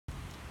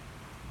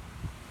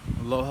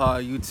Aloha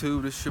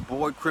YouTube, this your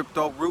boy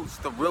Crypto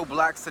Rootz, the real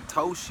black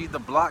Satoshi, the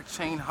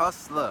blockchain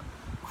hustler,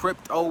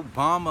 Crypto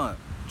Obama,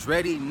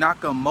 Dreddy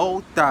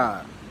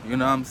Nakamoto. You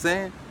know what I'm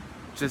saying?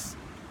 Just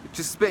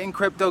spitting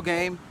crypto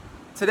game.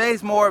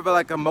 Today's more of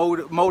like a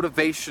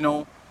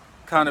motivational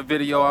kind of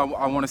video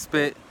I want to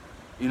spit.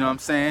 You know what I'm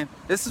saying?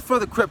 This is for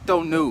the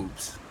crypto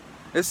noobs.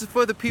 This is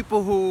for the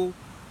people who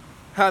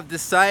have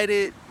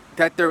decided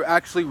that they're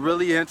actually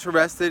really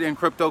interested in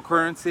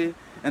cryptocurrency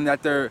and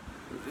that they're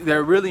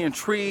really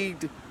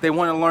intrigued. They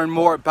want to learn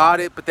more about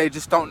it, but they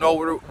just don't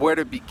know where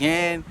to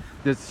begin.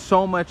 There's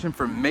so much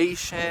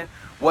information.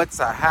 What's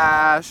a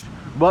hash?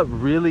 What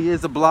really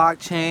is a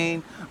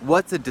blockchain?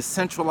 What's a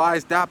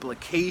decentralized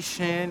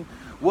application?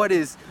 What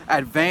is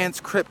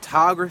advanced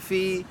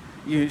cryptography?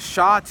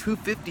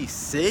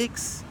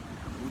 SHA-256?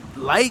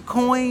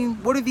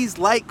 Litecoin? What are these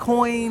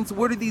Litecoins?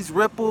 What are these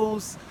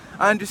ripples?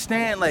 I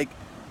understand, like,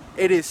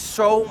 it is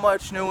so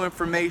much new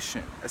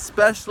information,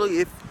 especially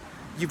if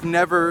you've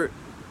never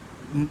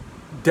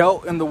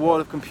dealt in the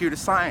world of computer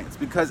science,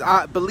 because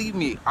believe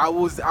me, I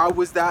was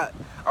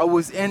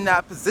in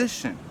that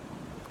position.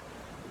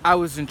 I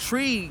was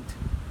intrigued,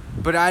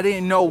 but I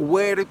didn't know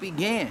where to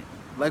begin.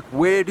 Like,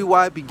 where do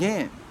I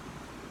begin?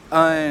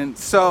 And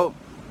so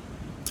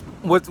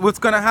what's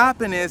gonna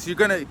happen is you're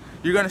gonna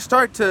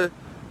start to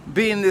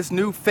be in this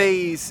new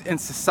phase in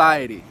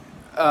society.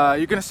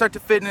 You're gonna start to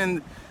fit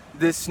in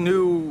this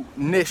new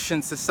niche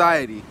in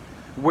society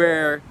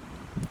where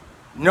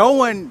no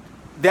one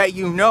that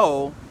you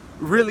know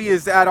really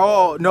is at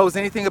all knows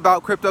anything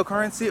about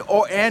cryptocurrency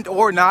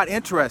or not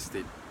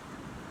interested.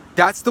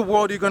 That's the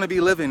world you're going to be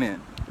living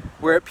in,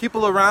 where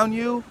people around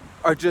you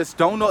are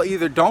just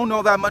either don't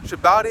know that much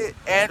about it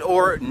and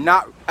or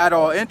not at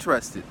all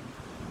interested.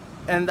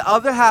 And the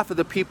other half of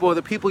the people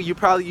you're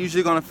probably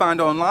usually going to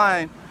find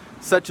online,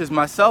 such as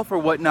myself or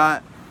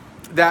whatnot,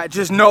 that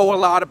just know a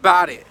lot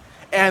about it,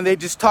 and they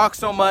just talk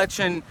so much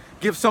and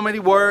give so many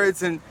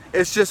words, and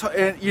it's just,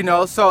 you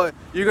know, so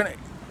you're gonna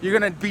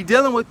be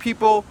dealing with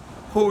people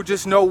who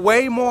just know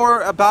way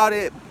more about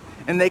it,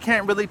 and they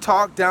can't really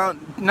talk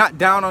not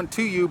down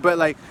onto you, but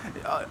like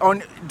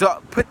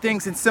put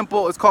things in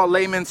simple. It's called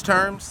layman's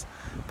terms.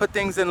 Put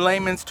things in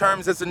layman's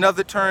terms. There's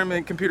another term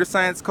in computer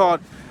science called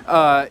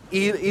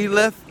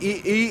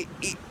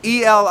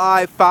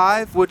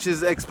ELI5, which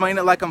is explain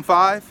it like I'm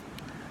five.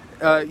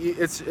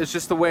 It's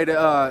just a way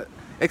to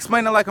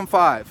explain it like I'm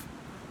five.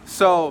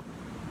 So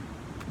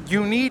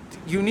you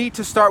need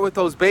to start with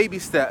those baby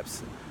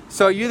steps.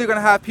 So you're either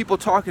gonna have people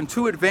talking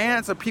too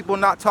advanced or people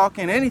not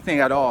talking anything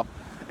at all,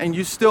 and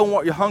you're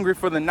hungry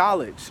for the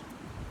knowledge.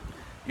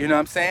 You know what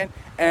I'm saying?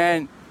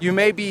 And you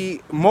may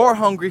be more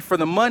hungry for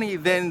the money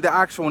than the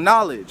actual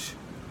knowledge,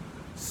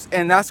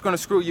 and that's gonna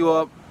screw you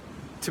up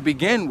to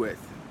begin with.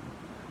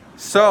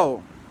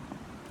 So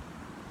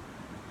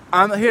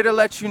I'm here to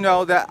let you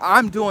know that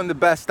I'm doing the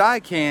best I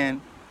can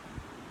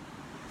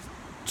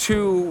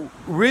to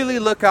really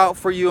look out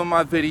for you in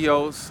my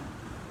videos.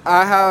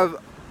 I have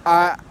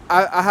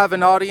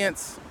an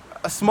audience,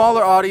 a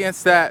smaller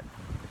audience that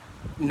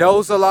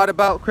knows a lot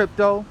about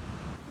crypto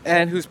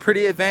and who's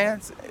pretty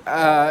advanced.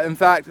 In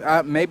fact,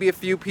 maybe a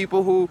few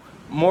people who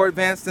more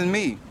advanced than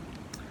me.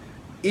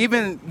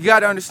 Even, you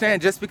got to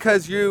understand, just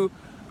because you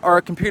are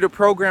a computer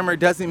programmer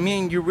doesn't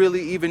mean you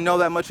really even know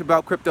that much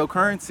about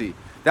cryptocurrency.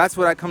 That's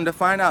what I come to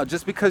find out.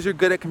 Just because you're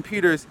good at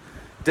computers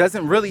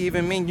doesn't really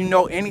even mean you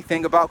know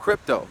anything about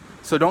crypto.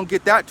 So don't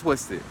get that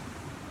twisted.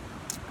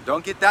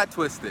 Don't get that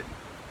twisted.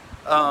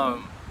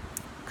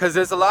 Because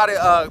there's a lot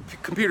of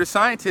computer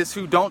scientists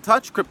who don't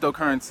touch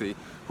cryptocurrency,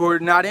 who are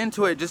not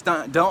into it, just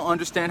don't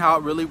understand how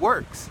it really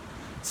works.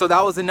 So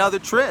that was another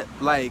trip.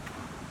 Like,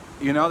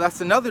 you know,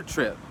 that's another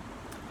trip.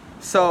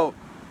 So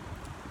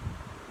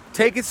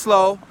take it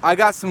slow. I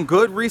got some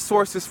good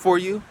resources for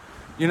you.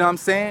 You know what I'm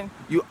saying?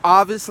 You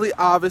obviously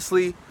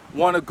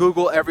want to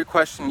Google every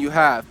question you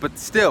have, but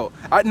still,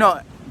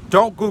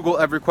 don't Google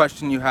every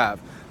question you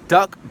have.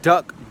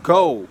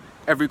 DuckDuckGo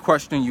every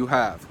question you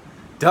have.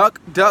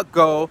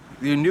 DuckDuckGo,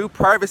 your new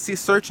privacy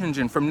search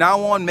engine. From now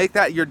on, make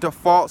that your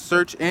default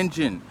search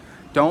engine.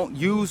 Don't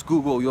use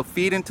Google. You'll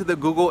feed into the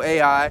Google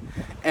AI,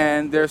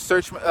 and their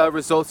search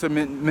results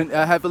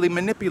are heavily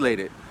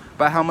manipulated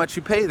by how much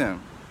you pay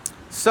them.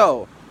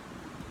 So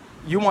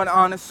you want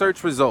honest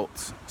search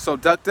results. So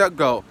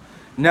DuckDuckGo.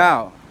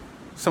 Now,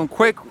 some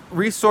quick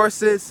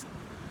resources.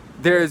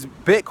 There's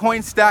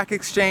Bitcoin Stack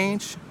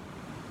Exchange.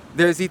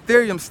 There's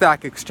Ethereum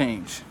Stack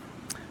Exchange.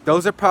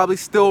 Those are probably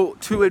still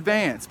too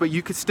advanced, but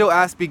you could still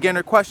ask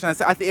beginner questions.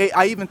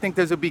 I even think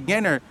there's a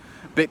beginner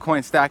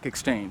Bitcoin Stack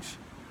Exchange.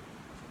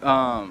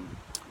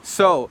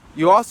 So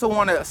you also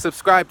want to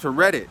subscribe to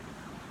Reddit.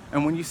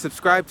 And when you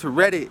subscribe to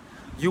Reddit,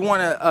 you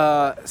want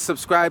to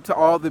subscribe to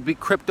all the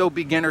crypto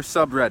beginner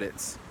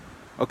subreddits.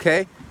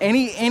 Okay?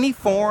 Any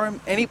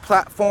forum, any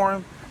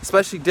platform,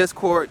 especially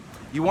Discord,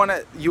 you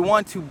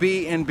want to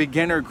be in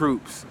beginner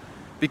groups,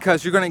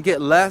 because you're going to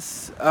get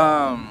less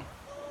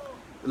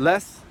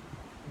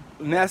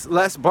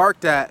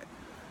barked at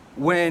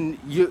when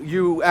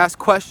you ask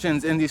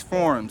questions in these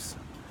forums.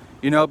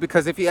 You know,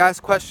 because if you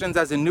ask questions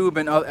as a noob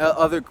in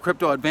other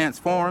crypto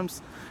advanced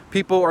forums,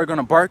 people are going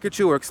to bark at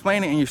you or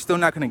explain it, and you're still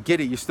not going to get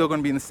it. You're still going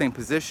to be in the same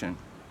position.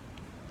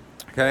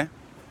 Okay?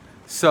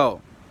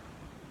 So,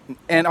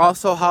 and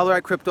also holler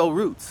at Crypto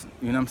Rootz.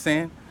 You know what I'm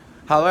saying?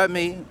 Holler at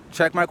me.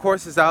 Check my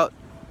courses out.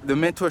 The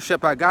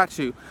mentorship, I got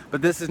you.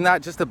 But this is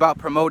not just about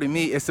promoting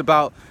me. It's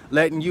about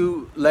letting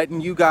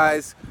you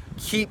guys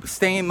keep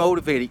staying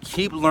motivated.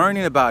 Keep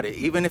learning about it.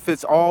 Even if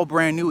it's all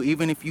brand new.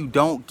 Even if you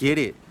don't get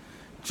it.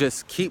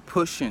 Just keep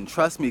pushing.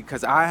 Trust me,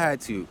 because I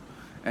had to.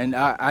 And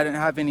I didn't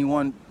have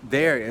anyone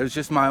there. It was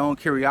just my own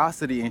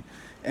curiosity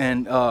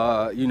and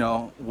you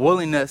know,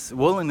 willingness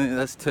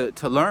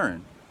to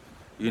learn.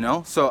 You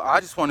know, so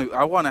I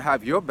want to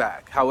have your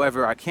back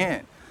however I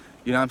can.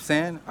 You know what I'm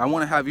saying? I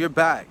want to have your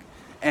back.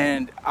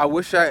 And I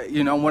wish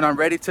you know, when I'm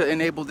ready to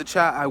enable the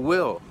chat, I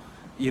will,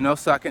 you know,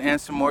 so I can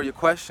answer more of your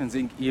questions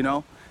and, you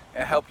know,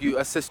 and help you,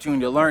 assist you in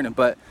your learning.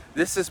 But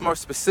this is more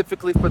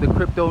specifically for the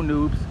crypto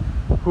noobs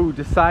who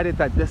decided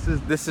that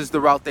this is the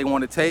route they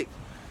want to take.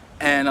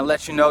 And I'll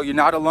let you know you're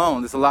not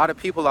alone. There's a lot of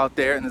people out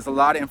there and there's a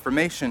lot of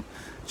information.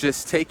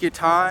 Just take your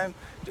time.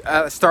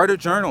 Start a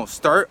journal,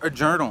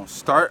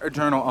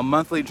 a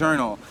monthly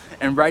journal,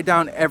 and write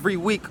down every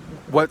week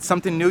what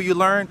something new you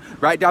learn.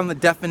 Write down the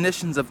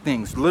definitions of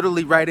things.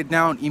 Literally write it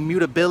down.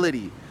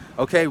 Immutability.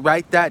 Okay,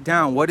 write that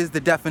down. What is the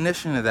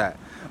definition of that?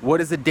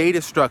 What is a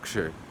data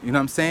structure? You know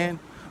what I'm saying?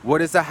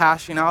 What is a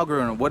hashing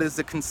algorithm? What is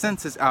the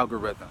consensus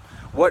algorithm?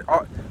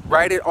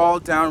 Write it all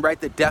down.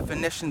 Write the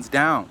definitions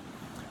down.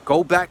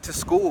 Go back to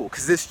school,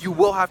 because you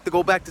will have to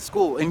go back to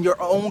school in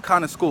your own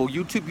kind of school,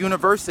 YouTube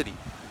University.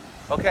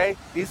 Okay,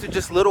 these are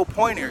just little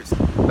pointers,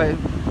 but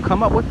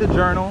come up with the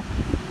journal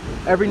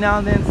every now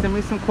and then. Send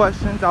me some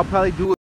questions. I'll probably do